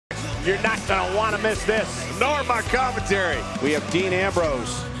You're not going to want to miss this. Nor my commentary. We have Dean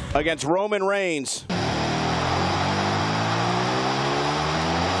Ambrose against Roman Reigns.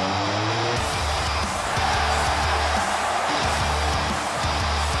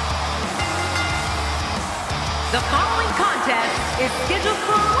 The following contest is scheduled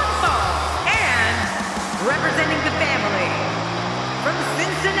for one fall, and representing the family, from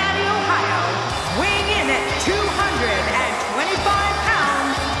Cincinnati, Ohio, weighing in at 225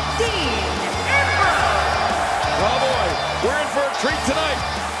 pounds, Dean Ambrose. Oh boy, we're in for a treat tonight.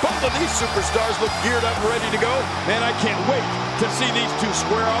 Both of these superstars look geared up and ready to go. Man, I can't wait to see these two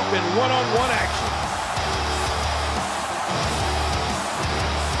square off in one-on-one action.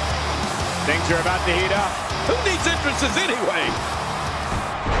 Things are about to heat up. Who needs entrances anyway?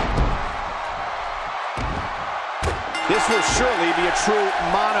 This will surely be a true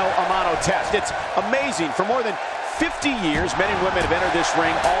mano-a-mano test. It's amazing. For more than 50 years, men and women have entered this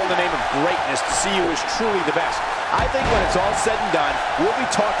ring all in the name of greatness to see who is truly the best. I think when it's all said and done, we'll be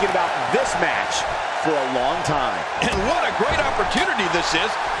talking about this match for a long time. And what a great opportunity this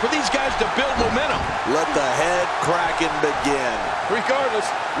is for these guys to build momentum. Let the head cracking begin. Regardless,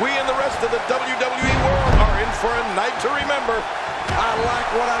 we and the rest of the WWE world are in for a night to remember. I like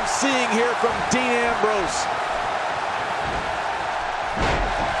what I'm seeing here from Dean Ambrose.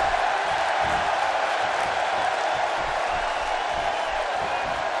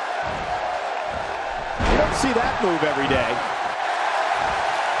 You don't see that move every day.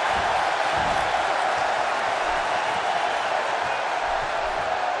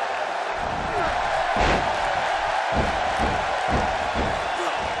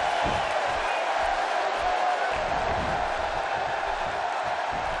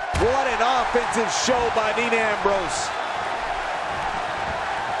 What an offensive show by Dean Ambrose.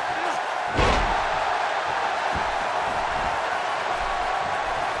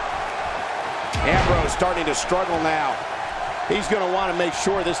 Ambrose starting to struggle now. He's going to want to make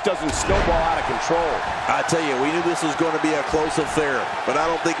sure this doesn't snowball out of control. I tell you, we knew this was going to be a close affair, but I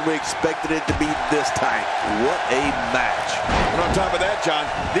don't think we expected it to be this tight. What a match. And on top of that, John,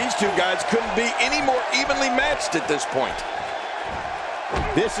 these two guys couldn't be any more evenly matched at this point.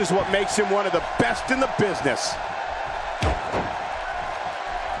 This is what makes him one of the best in the business.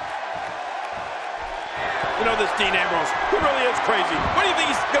 You know this Dean Ambrose, he really is crazy. What do you think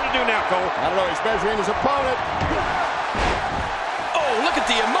he's going to do now, Cole? I don't know, he's measuring his opponent. Oh, look at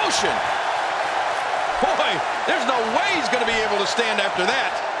the emotion. Boy, there's no way he's going to be able to stand after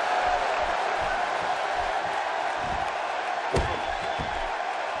that.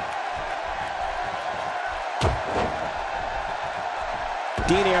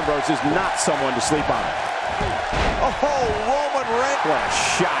 Dean Ambrose is not someone to sleep on. Oh, Roman Reigns. What a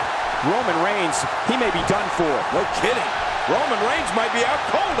shot. Roman Reigns, he may be done for. No kidding. Roman Reigns might be out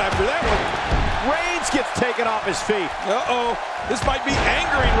cold after that one. Reigns gets taken off his feet. Uh-oh. This might be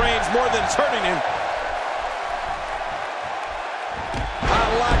angering Reigns more than it's hurting him. I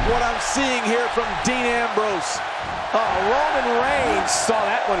like what I'm seeing here from Dean Ambrose. Oh, Roman Reigns saw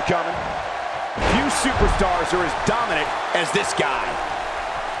that one coming. Few superstars are as dominant as this guy.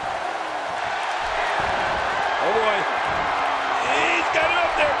 Oh, boy. He's got it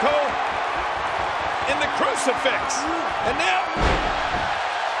up there, Cole. In the crucifix. And now...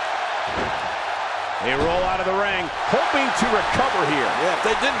 They roll out of the ring, hoping to recover here. Yeah, if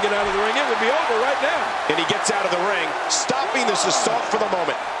they didn't get out of the ring, it would be over right now. And he gets out of the ring, stopping this assault for the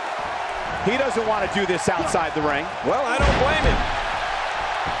moment. He doesn't want to do this outside the ring. Well, I don't blame him.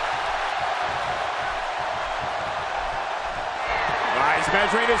 He's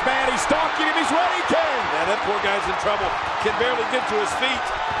measuring his man. He's stalking him. He's running. Yeah, that poor guy's in trouble. Can barely get to his feet.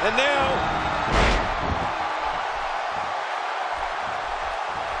 And now...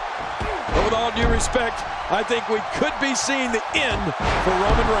 But with all due respect, I think we could be seeing the end for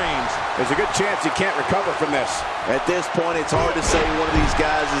Roman Reigns. There's a good chance he can't recover from this. At this point, it's hard to say one of these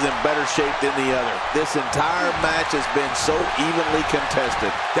guys is in better shape than the other. This entire match has been so evenly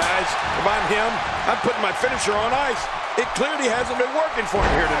contested. Guys, if I'm him, I'm putting my finisher on ice. It clearly hasn't been working for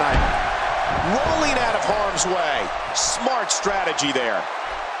him here tonight. Rolling out of harm's way. Smart strategy there.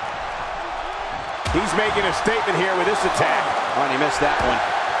 He's making a statement here with this attack. Oh, and he missed that one.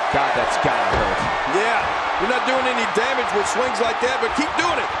 God, that's gotta hurt. Yeah, you're not doing any damage with swings like that, but keep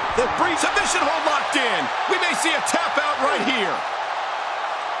doing it. The brief submission hold locked in. We may see a tap out right here.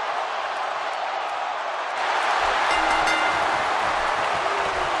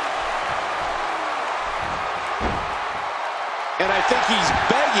 And I think he's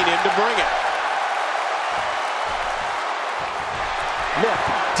begging him to bring it. Look,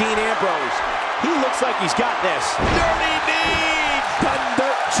 Dean Ambrose. He looks like he's got this. Dirty knee!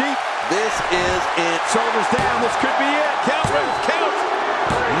 Thunder cheap. This is it. Shoulders down. This could be it. Count, Ref, count.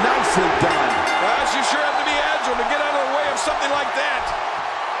 Nicely done. Gosh, you sure have to be agile to get out of the way of something like that.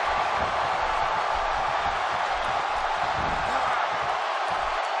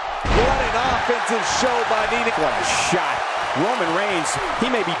 What an offensive show by Nina. What a shot. Roman Reigns,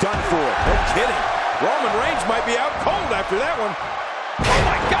 he may be done for. No kidding. Roman Reigns might be out cold after that one. Oh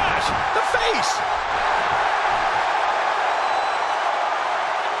my gosh, the face.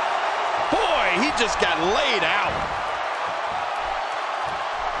 Boy, he just got laid out.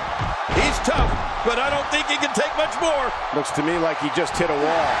 He's tough, but I don't think he can take much more. Looks to me like he just hit a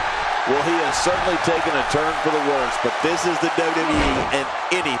wall. Well, he has certainly taken a turn for the worse, but this is the WWE, and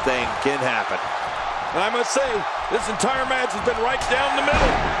anything can happen. And I must say, this entire match has been right down the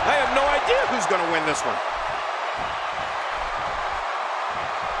middle. I have no idea who's going to win this one.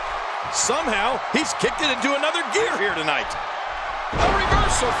 Somehow, he's kicked it into another gear here tonight. A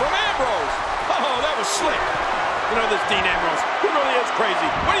reversal from Ambrose. Oh, that was slick. You know this Dean Ambrose, he really is crazy.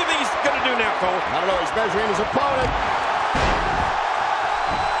 What do you think he's going to do now, Cole? I don't know, he's measuring his opponent.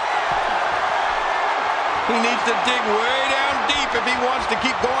 He needs to dig way down deep if he wants to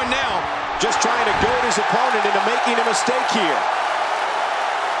keep going now. Just trying to goad his opponent into making a mistake here.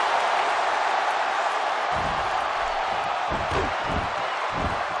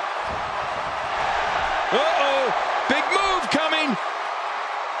 Uh-oh, big move coming.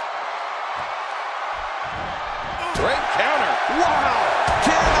 Great counter. Wow!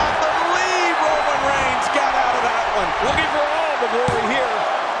 Cannot believe Roman Reigns got out of that one. Looking for all the glory here.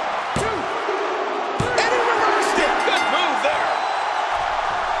 And he reversed it. Good move there.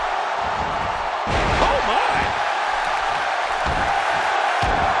 Oh, my.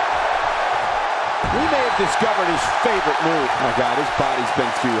 We may have discovered his favorite move. Oh, my God, his body's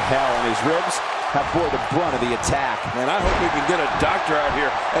been through hell, and his ribs have bore the brunt of the attack. Man, I hope we can get a doctor out here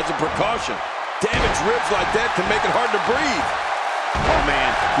as a precaution. Damaged ribs like that can make it hard to breathe. Oh,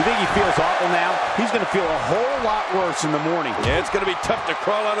 man, you think he feels awful now? He's going to feel a whole lot worse in the morning. Yeah, it's going to be tough to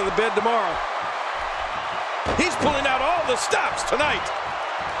crawl out of the bed tomorrow. He's pulling out all the stops tonight.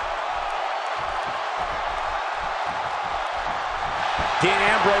 Dean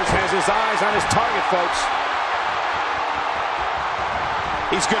Ambrose has his eyes on his target, folks.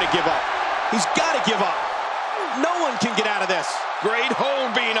 He's going to give up. He's got to give up. No one can get out of this. Great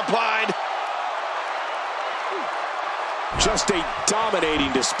hold being applied. Just a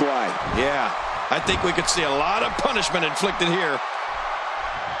dominating display. Yeah, I think we could see a lot of punishment inflicted here.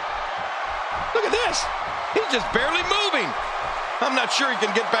 Look at this. He's just barely moving. I'm not sure he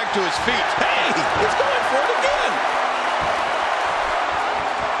can get back to his feet. Hey, he's going for it again.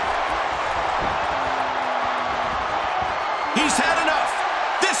 He's had enough.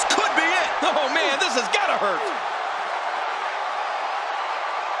 This could be it. Oh, man, this has got to hurt.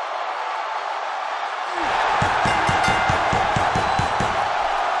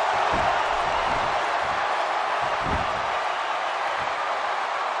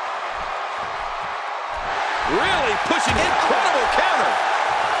 Really pushing, incredible counter.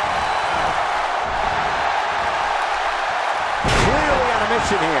 Clearly on a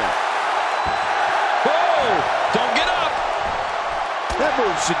mission here. Whoa, don't get up. That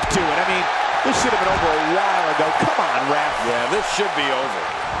move should do it. I mean, this should have been over a while ago. Come on, ref. Yeah, this should be over.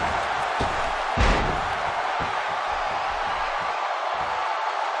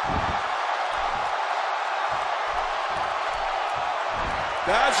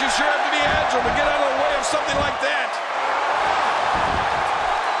 Gosh, you sure have to be agile to get out of the way of something like that.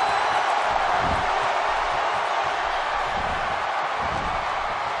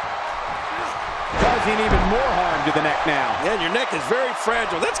 Causing even more harm to the neck now. Yeah, and your neck is very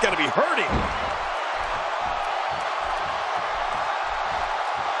fragile. That's got to be hurting.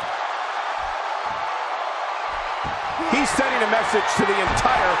 He's sending a message to the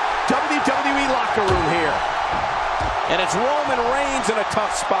entire WWE locker room here. And it's Roman Reigns in a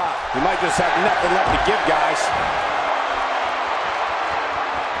tough spot. He might just have nothing left to give, guys.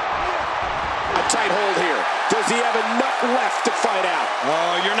 A tight hold here. Does he have enough left to fight out?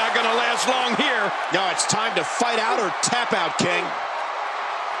 Oh, you're not going to last long here. No, it's time to fight out or tap out, King.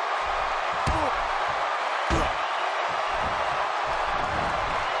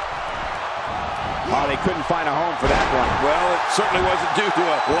 Oh, they couldn't find a home for that one. Well, it certainly wasn't due to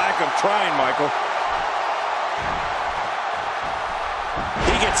a lack of trying, Michael.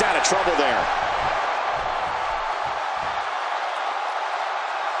 He gets out of trouble there.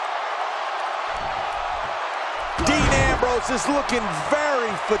 Dean Ambrose is looking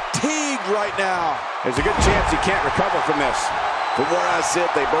very fatigued right now. There's a good chance he can't recover from this. From where I sit,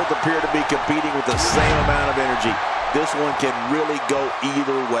 they both appear to be competing with the same amount of energy. This one can really go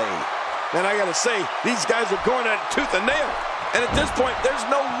either way. And I gotta say, these guys are going at it tooth and nail. And at this point, there's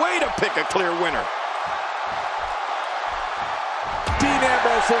no way to pick a clear winner. Dean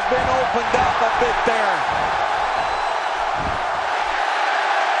Ambrose has been opened up a bit there.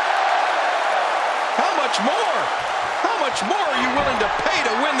 How much more? How much more are you willing to pay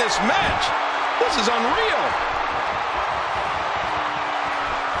to win this match? This is unreal.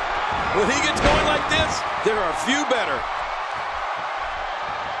 When he gets going like this, there are a few better.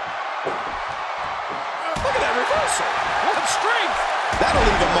 Look at that reversal. What strength. That'll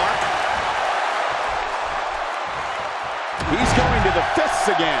leave a mark. He's going to the fists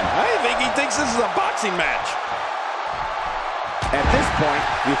again. I think he thinks this is a boxing match. At this point,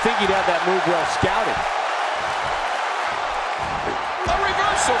 you think he'd have that move well scouted. A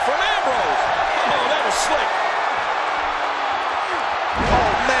reversal from Ambrose. Oh, that was slick.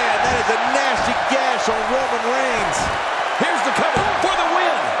 Oh, man, that is a nasty gash on Roman Reigns. Here's the cover for the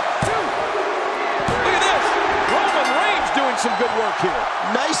win. Look at this. Roman Reigns doing some good work here.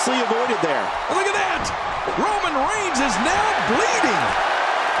 Nicely avoided there. Look at that. Roman Reigns is now bleeding.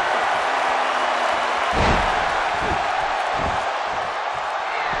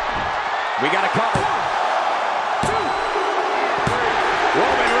 We got a cover.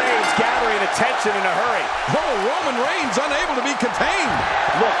 Roman Reigns gathering attention in a hurry. Oh, Roman Reigns unable to be contained.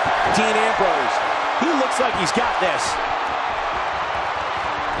 Look, Dean Ambrose. He looks like he's got this.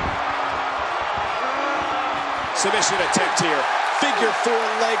 Submission attempt here. Figure 4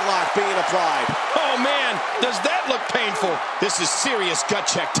 leg lock being applied. Oh, man, does that look painful? This is serious gut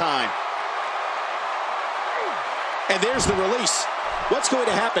check time. And there's the release. What's going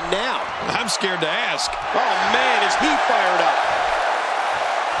to happen now? I'm scared to ask. Oh, man, is he fired up.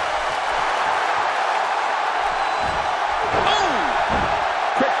 Oh!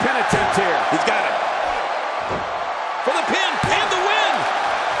 Quick pin attempt here. He's got it. For the pin and the win.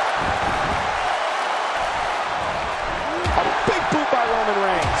 A big boot by Roman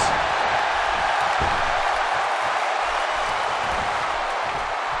Reigns.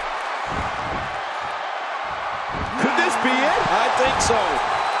 Could this be it? I think so.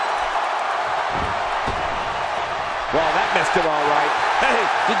 Well, that messed him all right. Hey,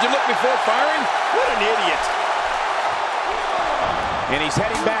 did you look before firing? What an idiot. And he's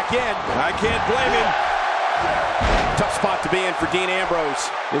heading back in. I can't blame him. Tough spot to be in for Dean Ambrose.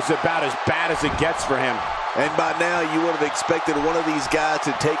 This is about as bad as it gets for him. And by now, you would have expected one of these guys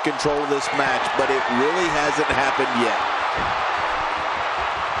to take control of this match, but it really hasn't happened yet.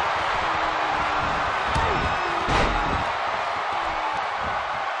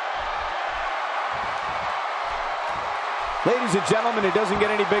 Ladies and gentlemen, it doesn't get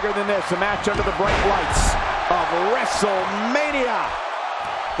any bigger than this. A match under the bright lights of WrestleMania.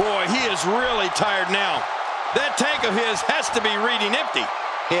 Boy, he is really tired now. That tank of his has to be reading empty.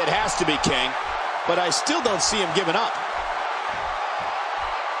 It has to be, King. But I still don't see him giving up.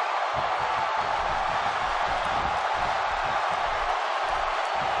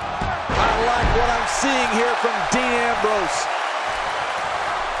 I like what I'm seeing here from Dean Ambrose.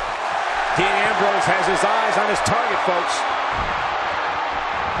 Dean Ambrose has his eyes on his target, folks.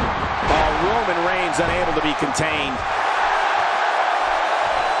 Oh, Roman Reigns unable to be contained.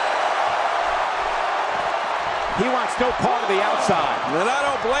 He wants no part of the outside. And I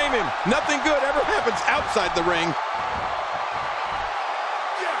don't blame him. Nothing good ever happens outside the ring.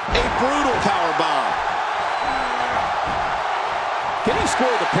 A brutal powerbomb. Can he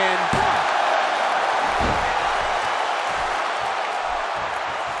score the pin?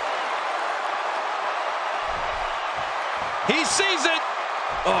 He sees it.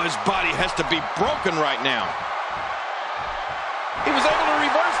 Oh, his body has to be broken right now. He was able to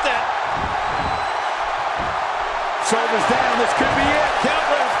reverse that. Shoulders down, this could be it. Count,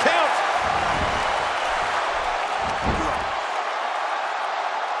 Ref, count.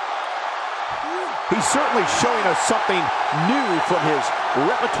 He's certainly showing us something new from his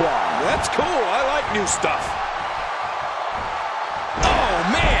repertoire. That's cool. I like new stuff. Oh,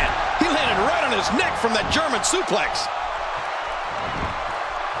 man. He landed right on his neck from that German suplex.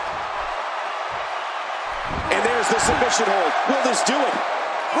 And there's the submission hold. Will this do it?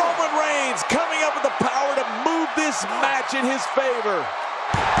 Roman Reigns coming up with the power to move this match in his favor.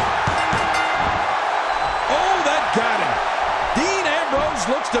 Oh, that got him. Dean Ambrose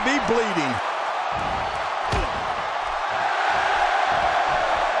looks to be bleeding.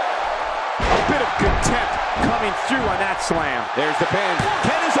 A bit of contempt coming through on that slam. There's the pin.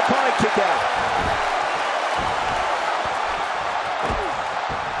 Can his opponent kick out?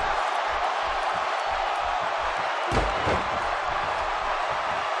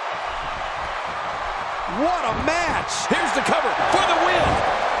 What a match!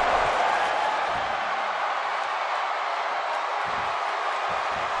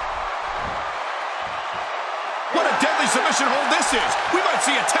 submission hold this is. We might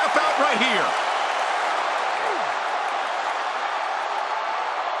see a tap out right here.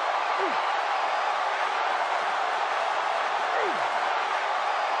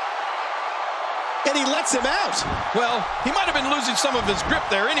 And he lets him out. Well, he might have been losing some of his grip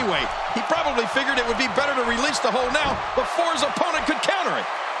there anyway. He probably figured it would be better to release the hold now before his opponent could counter it.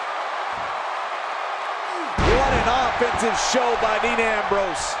 What an offensive show by Dean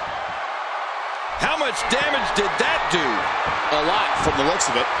Ambrose. How much damage did that do? A lot from the looks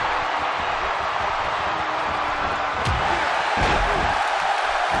of it.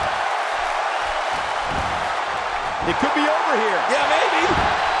 It could be over here. Yeah, maybe.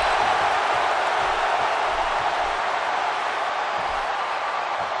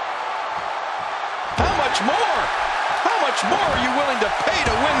 How much more? How much more are you willing to pay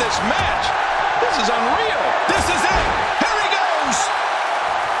to win this match? This is unreal. This is it. Here he goes.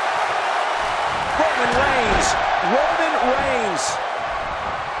 Roman Reigns. Roman Reigns.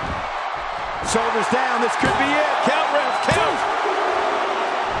 Shoulders down. This could be it. Count, ref, count.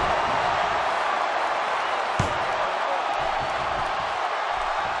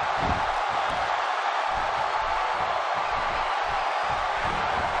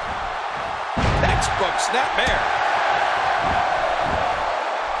 Textbook snapmare.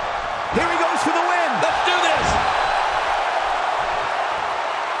 Here he goes for the win. Let's do this.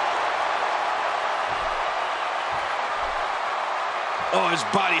 Oh, his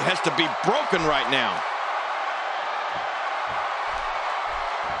body has to be broken right now.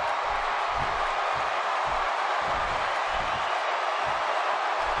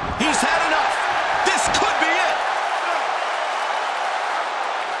 He's had enough. This could be it.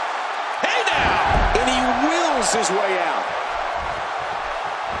 Hey now! And he wills his way out.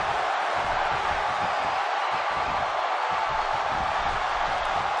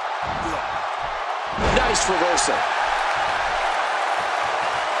 Nice reversal.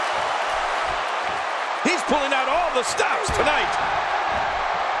 He's pulling out all the stops tonight.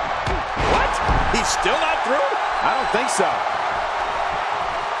 What? He's still not through? I don't think so.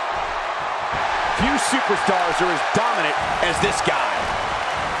 Few superstars are as dominant as this guy.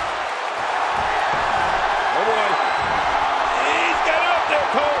 Oh boy. He's got it up there,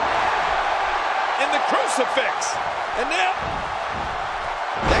 Cole. In the crucifix. And now.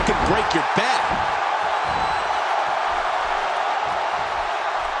 That could break your back.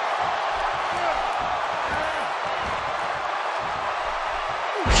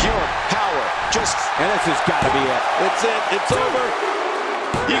 Pure power. And this has got to be it. It's it. It's over.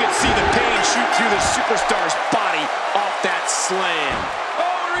 You can see the pain shoot through the superstar's body off that slam. Oh,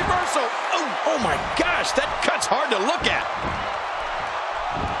 a reversal. Oh my gosh, that cut's hard to look at.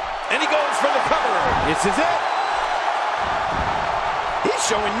 And he goes for the cover. This is it. He's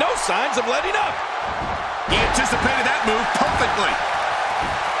showing no signs of letting up. He anticipated that move perfectly.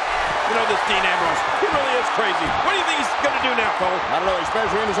 You know this Dean Ambrose, he really is crazy. What do you think he's going to do now, Cole? I don't know, he's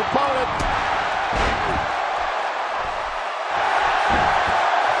measuring his opponent.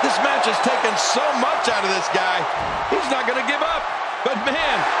 This match has taken so much out of this guy. He's not going to give up. But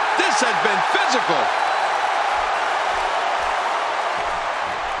man, this has been physical.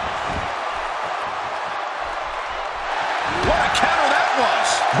 What a counter that was.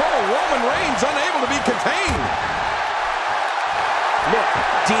 Oh, Roman Reigns unable to be contained. Look,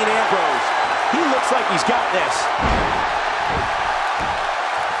 Dean Ambrose, he looks like he's got this.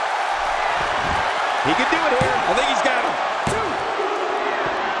 He can do it here. I think he's got him.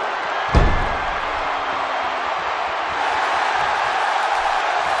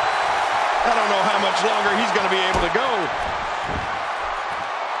 I don't know how much longer he's going to be able to go.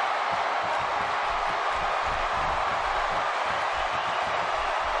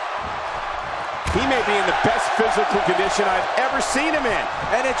 He may be in the best physical condition I've ever seen him in.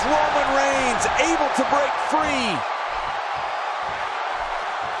 And it's Roman Reigns able to break free.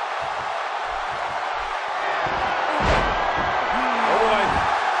 Oh boy.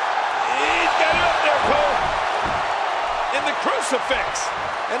 He's got it up there, Cole. In the crucifix.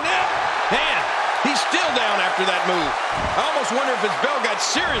 And now, man, he's still down after that move. I almost wonder if his bell got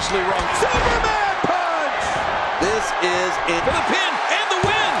seriously wrong. Superman punch! This is it. For the pin and the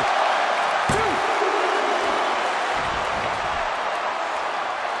win.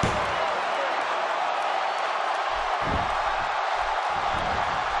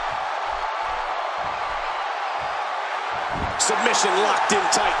 Submission locked in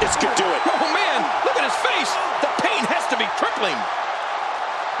tight. This could do it. Oh, man, look at his face. The pain has to be crippling.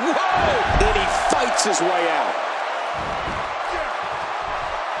 Whoa! And he fights his way out.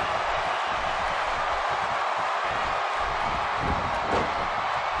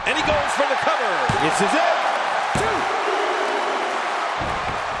 And he goes for the cover. This is it.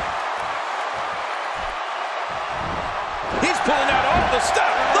 pulling out all the stuff.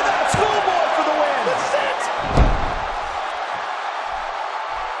 Look at that schoolboy for the win. That's it.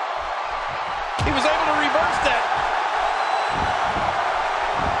 He was able to reverse that.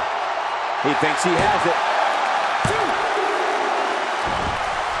 He thinks he has it.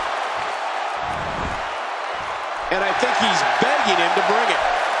 And I think he's begging him to bring it.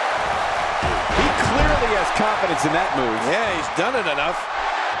 He clearly has confidence in that move. Yeah, he's done it enough.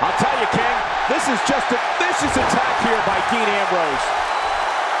 I'll tell you, King, this is just a vicious attack here by Dean Ambrose.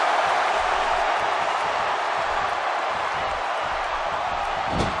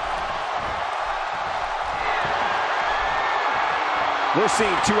 We're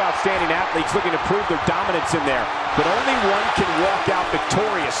seeing two outstanding athletes looking to prove their dominance in there, but only one can walk out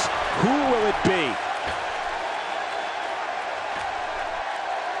victorious. Who will it be?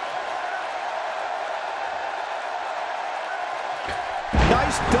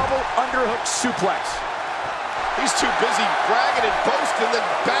 Nice double underhook suplex. He's too busy bragging and boasting than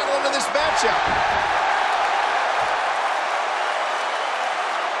battling in this matchup.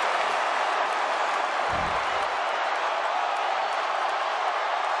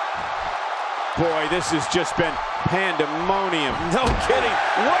 Boy, this has just been pandemonium. No kidding.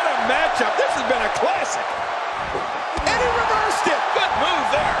 What a matchup. This has been a classic. And he reversed it. Good move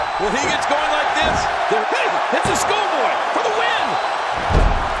there. When he gets going like this, hey, it's a schoolboy for the win.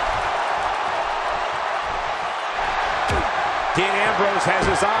 Dean Ambrose has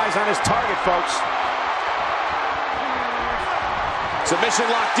his eyes on his target, folks. Submission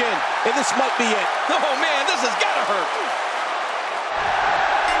locked in, and this might be it. Oh, man, this has got to hurt.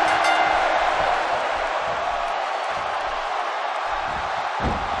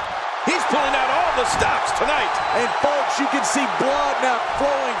 He's pulling out all the stops tonight. And, folks, you can see blood now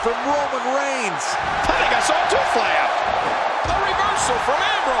flowing from Roman Reigns. I think I saw two fly out. A reversal from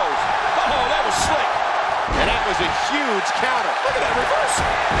Ambrose. Oh, that was slick. And that was a huge counter. Look at that reversal.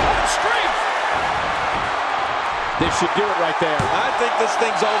 What strength. This should do it right there. I think this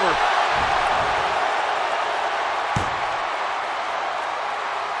thing's over.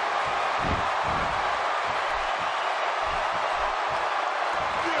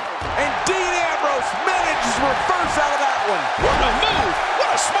 And Dean Ambrose manages to reverse out of that one. What a move. What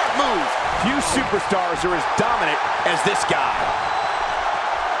a smart move. Few superstars are as dominant as this guy.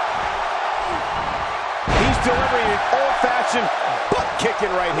 He's delivering an old-fashioned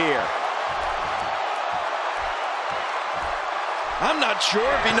butt-kicking right here. I'm not sure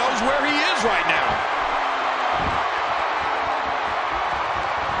if he knows where he is right now.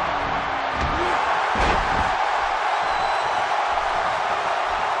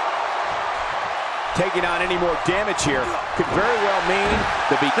 Taking on any more damage here could very well mean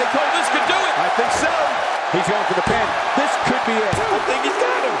the beginning. Hey, Cole, this could do it. I think so. He's going for the pin. This could be it. I think he's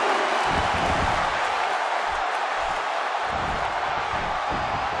got him.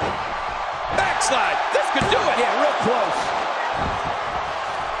 Backslide. This could do it. Yeah, real close.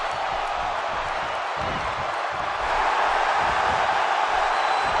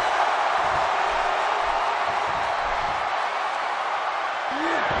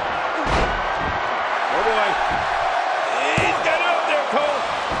 Oh, boy. He's got it up there, Cole.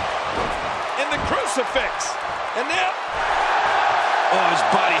 In the crucifix. And now... Oh, his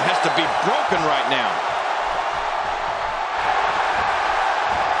body has to be broken right now.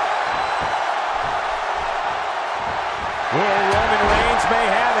 Well, Roman Reigns may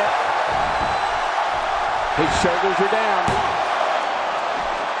have it. His shoulders are down.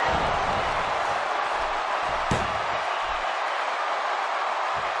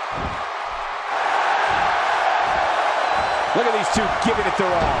 Look at these two giving it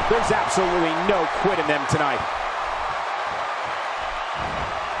their all. There's absolutely no quit in them tonight.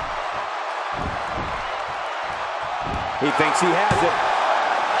 He thinks he has it.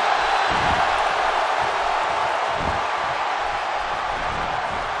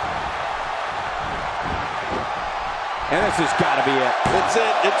 And this has got to be it. It's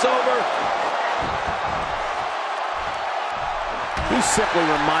it. It's over. He's simply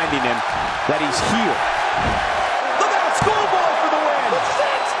reminding him that he's here. Look out, schoolboy for the win. This is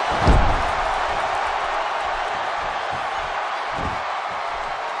it.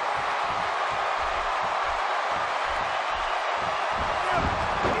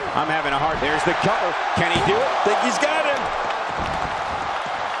 I'm having a hard. There's the cover. Can he do it? Think he's got him.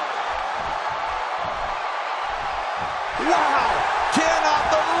 Wow! Cannot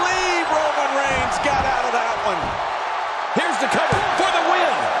believe Roman Reigns got out of that one. Here's the cover for the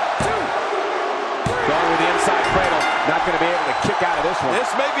win. Going with the inside cradle. Not going to be able to kick out of this. this one.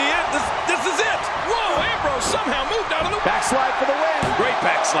 This may be it. This is it. Whoa, Ambrose somehow moved out of the way. Backslide for the win. Great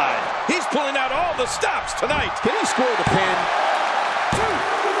backslide. He's pulling out all the stops tonight. Can he score the pin?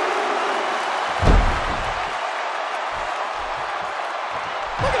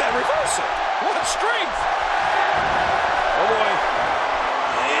 Look at that reversal. What strength. Oh, boy.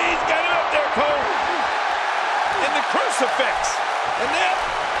 He's got it up there, Cole. In the crucifix. And then...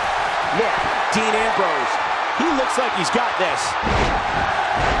 Look, Dean Ambrose. He looks like he's got this.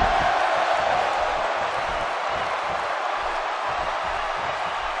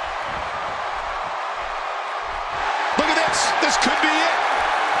 Look at this. This could be it.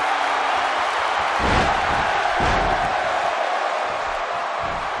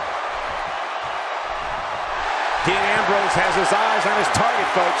 Dean Ambrose has his eyes on his target,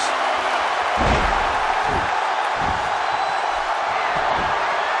 folks.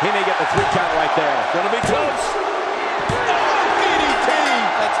 He may get the 3 count right there. Gonna be close. Oh, DDT.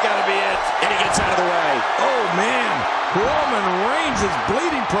 That's gotta be it. And he gets out of the way. Oh, man. Roman Reigns is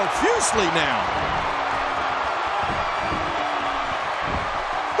bleeding profusely now.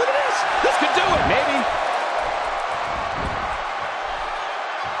 Look at this. This could do it. Maybe.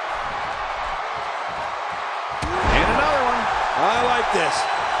 And another one. I like this.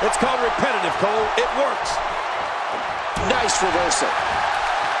 It's called repetitive, Cole. It works. Nice reversal.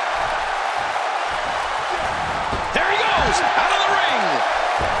 There he goes. Out of the ring.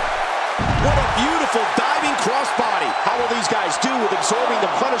 What a beautiful diving crossbody. How will these guys do with absorbing the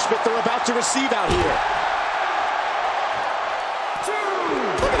punishment they're about to receive out here?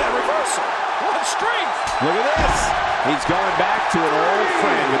 Look at that reversal. What strength. Look at this. He's going back to an old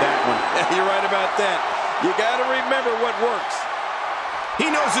friend with that one. Yeah, you're right about that. You got to remember what works. He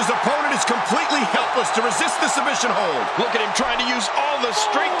knows his opponent is completely helpless to resist the submission hold. Look at him trying to use all the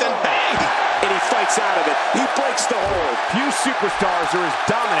strength and bang. And he fights out of it. He breaks the hold. Few superstars are as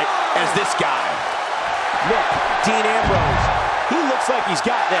dominant as this guy. Look, Dean Ambrose. He looks like he's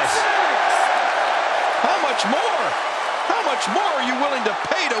got this. How much more? How much more are you willing to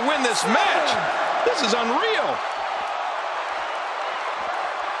pay to win this match? This is unreal.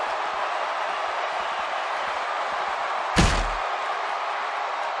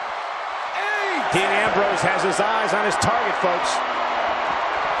 Dean Ambrose has his eyes on his target, folks.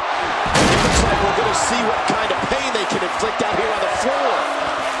 Looks like we're going to see what kind of pain they can inflict out here on the floor.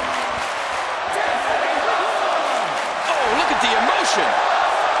 Oh, look at the emotion.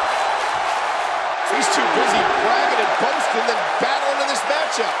 He's too busy bragging and boasting than battling in this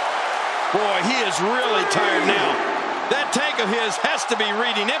matchup. Boy, he is really tired now. That tank of his has to be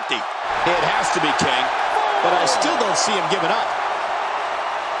reading empty. It has to be, King, but I still don't see him giving up.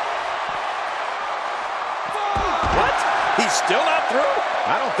 What? He's still not through?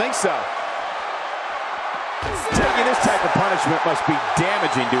 I don't think so. Taking this type of punishment must be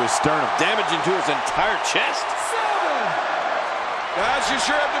damaging to his sternum. Damaging to his entire chest. Guys, you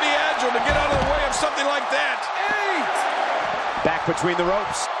sure have to be agile to get out of the way of something like that. 8. Back between the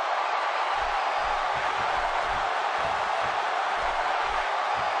ropes.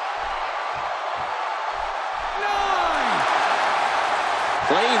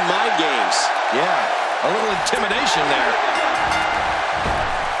 Playing mind games. Yeah. A little intimidation there.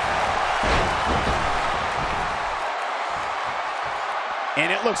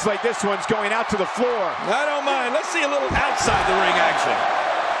 And it looks like this one's going out to the floor. I don't mind. Let's see a little outside the ring action.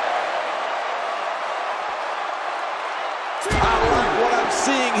 I like what I'm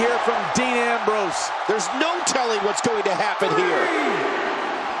seeing here from Dean Ambrose. There's no telling what's going to happen here.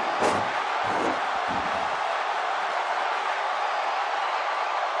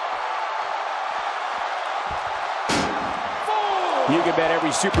 You can bet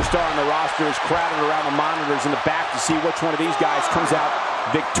every superstar on the roster is crowded around the monitors in the back to see which one of these guys comes out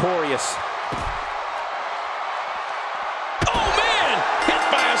victorious. Oh, man! Hit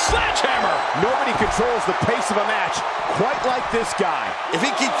by a sledgehammer! Nobody controls the pace of a match quite like this guy. If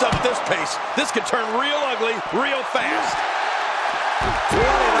he keeps up this pace, this could turn real ugly real fast. What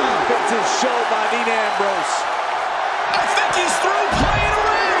an offensive show by Dean Ambrose. I think he's through playing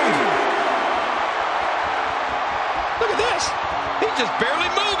around. Look at this. He's just barely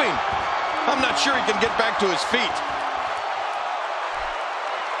moving. I'm not sure he can get back to his feet.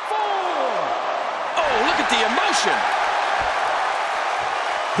 4. Oh, look at the emotion.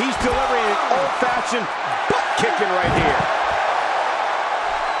 He's delivering an old-fashioned butt kicking right here.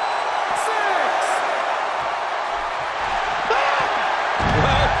 6.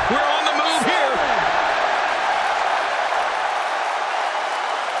 Well, we're on the move here.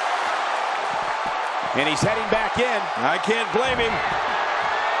 And he's heading back in. I can't blame him. 8.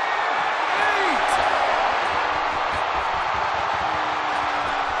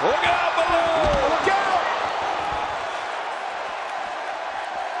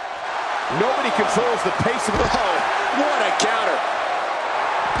 he controls the pace of the... Oh, what a counter.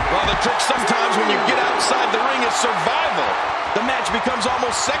 Well, the trick sometimes when you get outside the ring is survival. The match becomes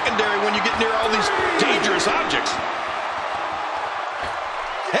almost secondary when you get near all these dangerous objects.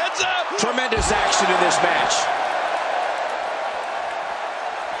 Heads up! Tremendous action in this match.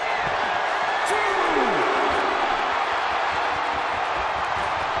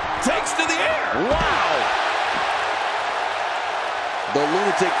 Takes to the air. Wow! The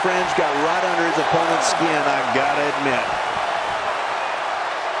lunatic fringe got right under his opponent's skin, I gotta admit.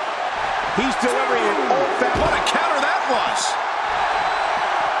 He's delivering an old-fashioned... What a counter that was!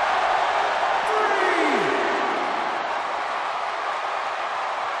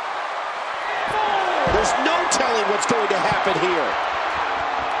 There's no telling what's going to happen here.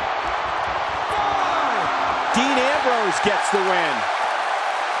 Dean Ambrose gets the win.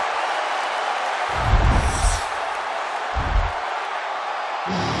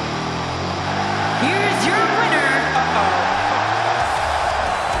 Here's your winner.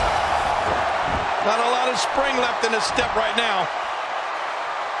 Not a lot of spring left in his step right now.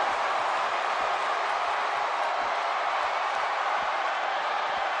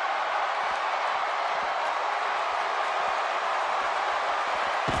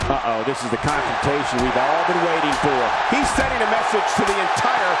 This is the confrontation we've all been waiting for. He's sending a message to the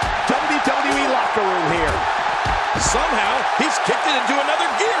entire WWE locker room here. Somehow, he's kicked it into another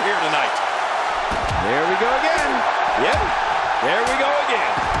gear here tonight. There we go again. Yep, there we go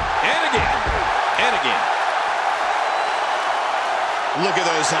again. And again, and again. Look at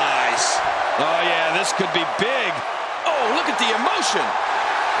those eyes. Oh, yeah, this could be big. Oh, look at the emotion.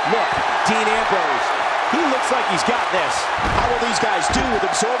 Look, Dean Ambrose. He looks like he's got this. How will these guys do with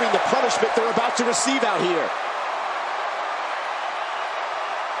absorbing the punishment they're about to receive out here?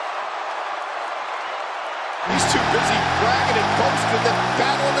 He's too busy bragging and boasting than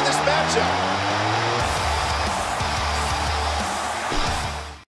battling in this matchup.